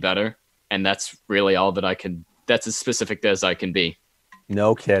numbers mean better. And that's really all that's as specific as I can be.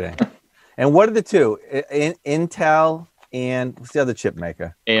 No kidding. And what are the two? Intel and what's the other chip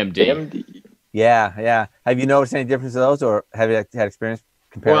maker? AMD. Yeah. Have you noticed any difference of those, or have you had experience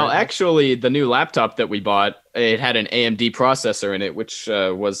comparing? Well, actually, the new laptop that we bought, it had an AMD processor in it, which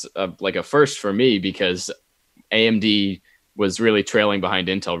was like a first for me because AMD was really trailing behind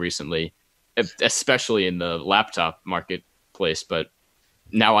Intel recently, especially in the laptop marketplace. But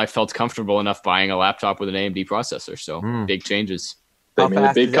now I felt comfortable enough buying a laptop with an AMD processor. So big changes. They made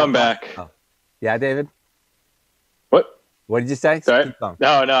a big comeback. Oh. Yeah, David? What did you say? Sorry? No,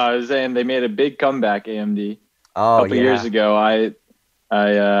 I was saying they made a big comeback, AMD. Oh, a couple years ago, I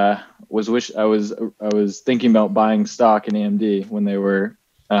was thinking about buying stock in AMD when they were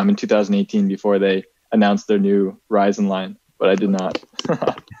in 2018 before they announced their new Ryzen line, but I did not.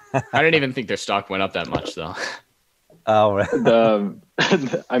 I didn't even think their stock went up that much, though. Oh, right.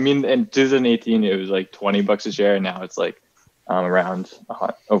 I mean, in 2018, it was like $20 a share, and now it's like around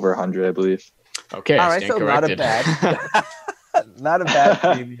over 100, I believe. Okay, all right, so corrected. Not a bad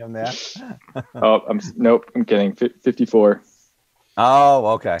premium there. I'm kidding. 54. Oh,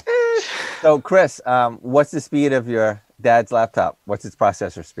 okay. So, Chris, what's the speed of your dad's laptop? What's its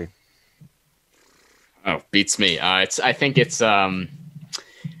processor speed? Oh, beats me. I think it's an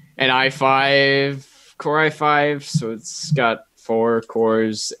i5, Core i5, so it's got 4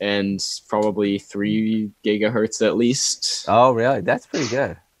 cores and probably 3 gigahertz at least. Oh, really? That's pretty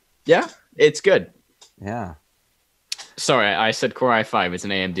good. Yeah, it's good. Yeah. Sorry, I said Core i5. It's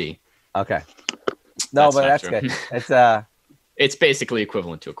an AMD. Okay. No, but that's true. good. It's basically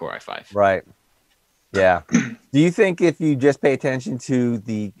equivalent to a Core i5. Right. Yeah. Do you think if you just pay attention to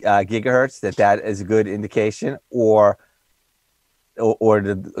the gigahertz that is a good indication, or is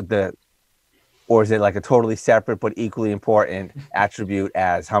it like a totally separate but equally important attribute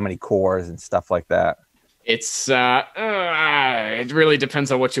as how many cores and stuff like that? It really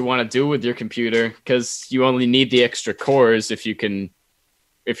depends on what you want to do with your computer, because you only need the extra cores if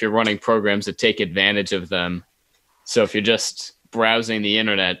you're running programs that take advantage of them. So if you're just browsing the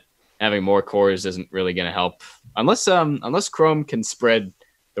internet, having more cores isn't really going to help, unless Chrome can spread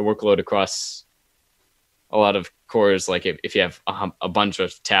the workload across a lot of cores, like if you have a bunch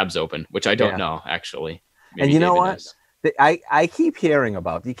of tabs open, which I don't know actually. Maybe and you know David what? knows. I keep hearing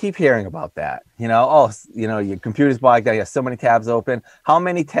about that. Your computer's bogged down. You have so many tabs open. How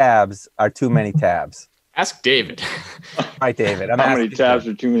many tabs are too many tabs? Ask David. All right, David. How many tabs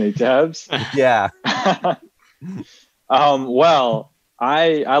are too many tabs? Yeah. Well,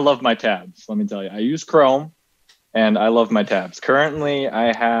 I love my tabs. Let me tell you, I use Chrome, and I love my tabs. Currently,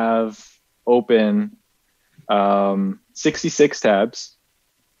 I have open 66 tabs.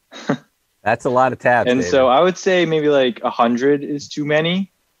 That's a lot of tabs. And David. so I would say maybe like 100 is too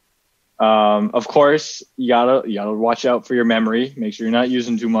many. Of course, you gotta watch out for your memory. Make sure you're not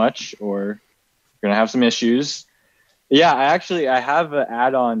using too much, or you're gonna have some issues. Yeah, I have an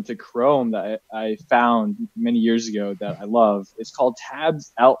add-on to Chrome that I found many years ago that I love. It's called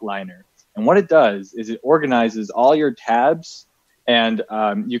Tabs Outliner, and what it does is it organizes all your tabs, and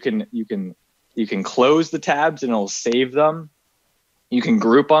you can close the tabs and it'll save them. You can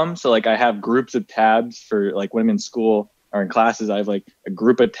group them. So like I have groups of tabs for like when I'm in school or in classes, I have like a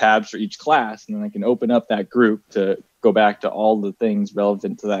group of tabs for each class, and then I can open up that group to go back to all the things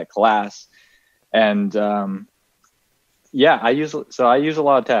relevant to that class. And I use a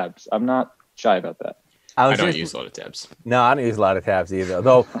lot of tabs. I'm not shy about that. I don't use a lot of tabs. No, I don't use a lot of tabs either.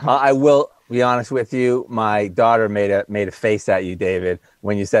 Though I will be honest with you, my daughter made a face at you, David,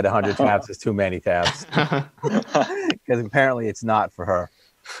 when you said 100 tabs is too many tabs, because apparently it's not for her.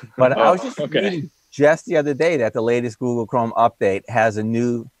 But I was just reading just the other day that the latest Google Chrome update has a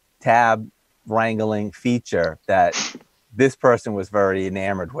new tab wrangling feature that this person was very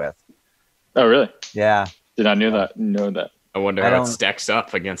enamored with. Oh, really? Yeah. Did not know that. I wonder how it stacks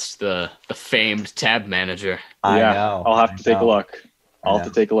up against the famed tab manager. I know. I'll have to take a look. I'll have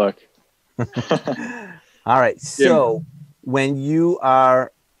to take a look. All right. So when you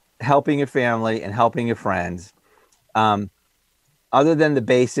are helping your family and helping your friends, other than the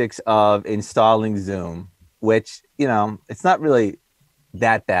basics of installing Zoom, which, it's not really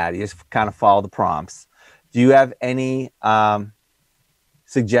that bad. You just kind of follow the prompts. Do you have any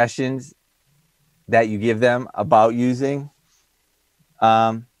suggestions that you give them about using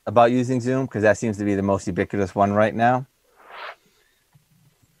Zoom? Because that seems to be the most ubiquitous one right now.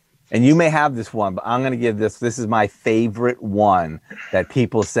 And you may have this one, but I'm going to give this is my favorite one that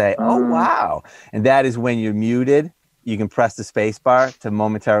people say, oh, wow. And that is when you're muted, you can press the space bar to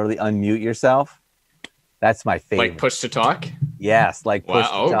momentarily unmute yourself. That's my favorite. Like push to talk? Yes, like push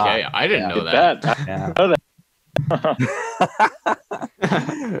to talk. Okay, I didn't know that. Yeah.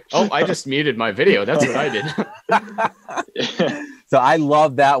 Oh, I just muted my video. That's what I did. So I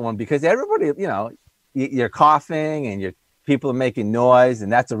love that one because everybody, you're coughing and people are making noise,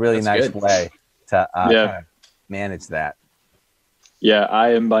 and that's a really nice way to kind of manage that. Yeah,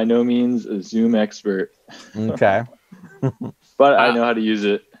 I am by no means a Zoom expert. Okay. But I know how to use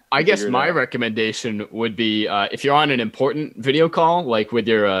it. I guess my recommendation would be if you're on an important video call, like with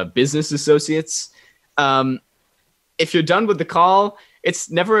your business associates, if you're done with the call, it's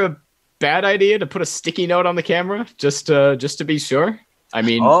never a bad idea to put a sticky note on the camera just to be sure. I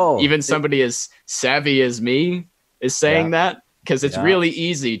mean, even somebody as savvy as me is saying that, because it's really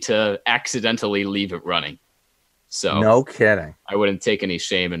easy to accidentally leave it running. So no kidding. I wouldn't take any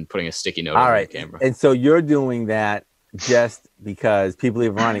shame in putting a sticky note on the camera. And so you're doing that just because people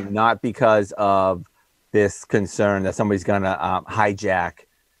leave it running, not because of this concern that somebody's going to hijack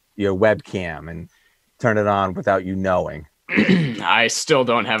your webcam and turn it on without you knowing. I still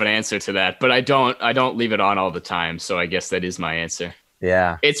don't have an answer to that, but I don't leave it on all the time. So I guess that is my answer.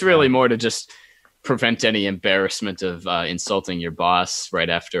 Yeah. It's really more to just prevent any embarrassment of insulting your boss right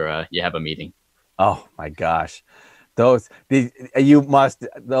after you have a meeting. Oh my gosh. I can't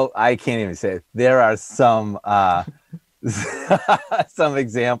even say it. There are some some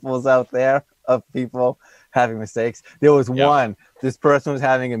examples out there of people having mistakes. There was one, this person was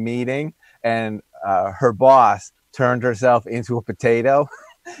having a meeting and her boss turned herself into a potato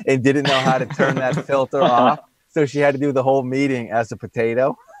and didn't know how to turn that filter off. So she had to do the whole meeting as a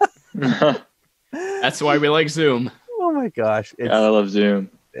potato. That's why we like Zoom. Oh my gosh. I love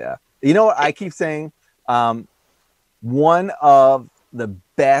Zoom. Yeah. You know what I keep saying? One of the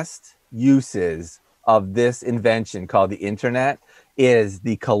best uses of this invention called the internet is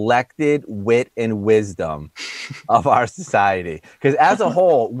the collected wit and wisdom of our society. Because as a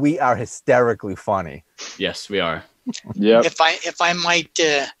whole, we are hysterically funny. Yes, we are. Yep. If I might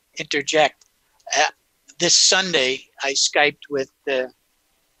interject, this Sunday I Skyped with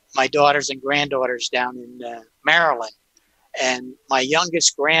my daughters and granddaughters down in Maryland, and my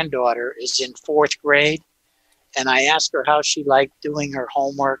youngest granddaughter is in 4th grade, and I asked her how she liked doing her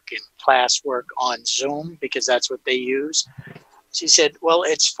homework and classwork on Zoom, because that's what they use. She said, well,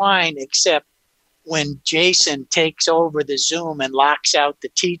 it's fine, except when Jason takes over the Zoom and locks out the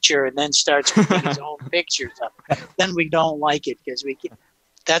teacher and then starts putting his own pictures up, then we don't like it, because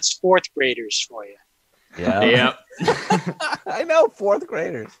that's 4th graders for you. Yeah. I know, 4th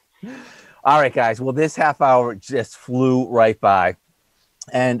graders. All right, guys. Well, this half hour just flew right by.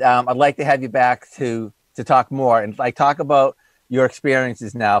 And I'd like to have you back to talk more and talk about your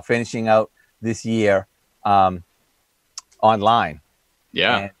experiences now finishing out this year online.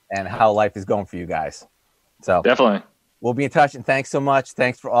 Yeah. And how life is going for you guys. So definitely. We'll be in touch, and thanks so much.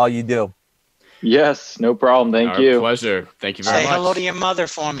 Thanks for all you do. Yes, no problem. Thank you. Pleasure. Thank you very much. Say hello to your mother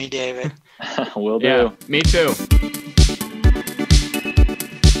for me, David. Will do. Yeah, me too.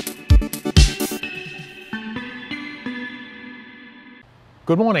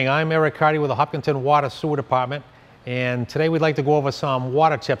 Good morning. I'm Eric Carty with the Hopkinton Water Sewer Department, and today we'd like to go over some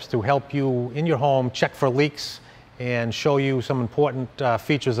water tips to help you in your home check for leaks and show you some important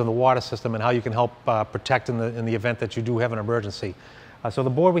features of the water system and how you can help protect in the event that you do have an emergency. So the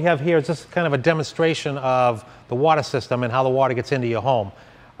board we have here is just kind of a demonstration of the water system and how the water gets into your home.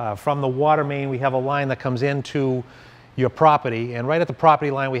 From the water main, we have a line that comes into your property, and right at the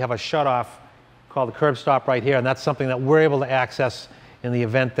property line we have a shutoff called the curb stop right here, and that's something that we're able to access in the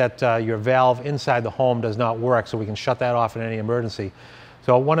event that your valve inside the home does not work, so we can shut that off in any emergency.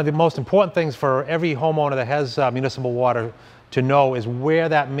 So one of the most important things for every homeowner that has municipal water to know is where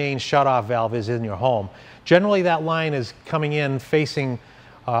that main shutoff valve is in your home. Generally, that line is coming in facing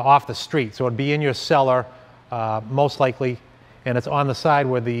off the street, so it'd be in your cellar, most likely, and it's on the side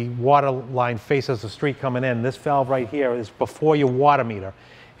where the water line faces the street coming in. This valve right here is before your water meter,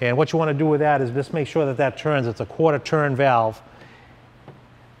 and what you want to do with that is just make sure that that turns. It's a 1/4 turn valve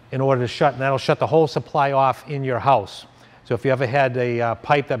in order to shut, and that'll shut the whole supply off in your house. So if you ever had a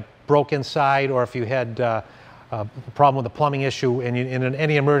pipe that broke inside, or if you had a problem with a plumbing issue, and in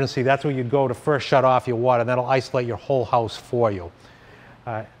any emergency, that's where you'd go to first shut off your water, and that'll isolate your whole house for you.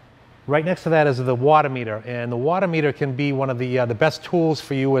 Right next to that is the water meter, and the water meter can be one of the best tools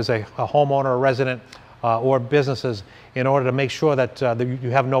for you as a homeowner, a resident, or businesses in order to make sure that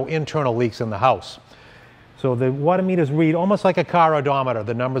you have no internal leaks in the house. So the water meters read almost like a car odometer.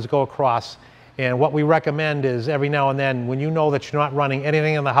 The numbers go across, and what we recommend is every now and then, when you know that you're not running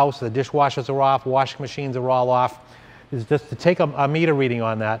anything in the house, the dishwashers are off, washing machines are all off, is just to take a meter reading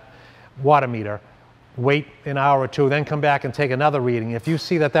on that water meter, wait an hour or two, then come back and take another reading. If you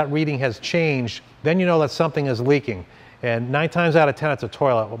see that that reading has changed, then you know that something is leaking. And 9 times out of 10, it's a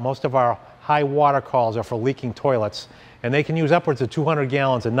toilet. Well, most of our high water calls are for leaking toilets, and they can use upwards of 200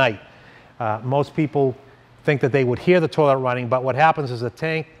 gallons a night. Most people think that they would hear the toilet running, but what happens is the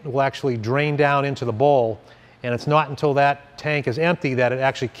tank will actually drain down into the bowl, and it's not until that tank is empty that it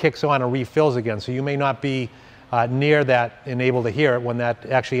actually kicks on and refills again. So you may not be near that and able to hear it when that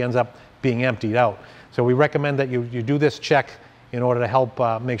actually ends up being emptied out. So we recommend that you do this check in order to help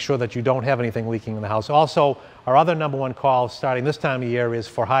make sure that you don't have anything leaking in the house. Also, our other #1 call starting this time of year is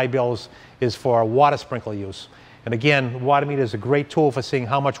for high bills, is for water sprinkler use. And again, the water meter is a great tool for seeing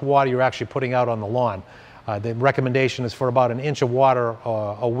how much water you're actually putting out on the lawn. The recommendation is for about 1 inch of water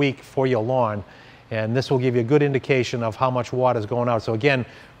a week for your lawn, and this will give you a good indication of how much water is going out. So again,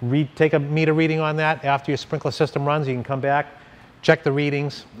 take a meter reading on that after your sprinkler system runs. You can come back, check the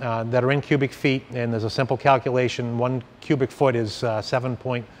readings that are in cubic feet, and there's a simple calculation. 1 cubic foot is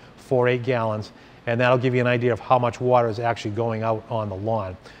 7.48 gallons, and that'll give you an idea of how much water is actually going out on the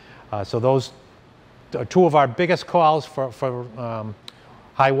lawn. So those are 2 of our biggest calls for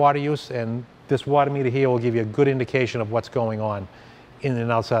high water use, and this water meter here will give you a good indication of what's going on in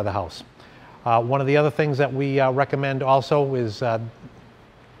and outside the house. One of the other things that we recommend also is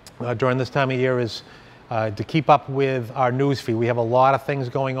during this time of year is to keep up with our news feed. We have a lot of things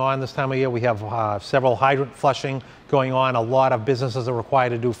going on this time of year. We have several hydrant flushing going on. A lot of businesses are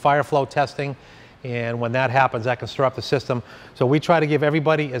required to do fire flow testing, and when that happens, that can stir up the system. So we try to give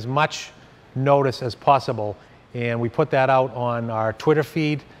everybody as much notice as possible, and we put that out on our Twitter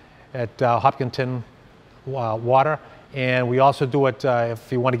feed at Hopkinton Water, and we also do it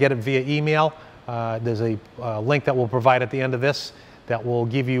if you want to get it via email. There's a link that we'll provide at the end of this that will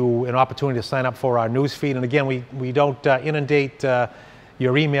give you an opportunity to sign up for our news feed. And again, we don't inundate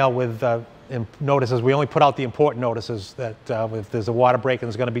your email with notices. We only put out the important notices that if there's a water break and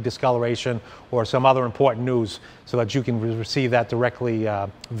there's going to be discoloration or some other important news, so that you can receive that directly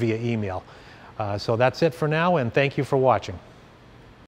via email. So that's it for now, and thank you for watching.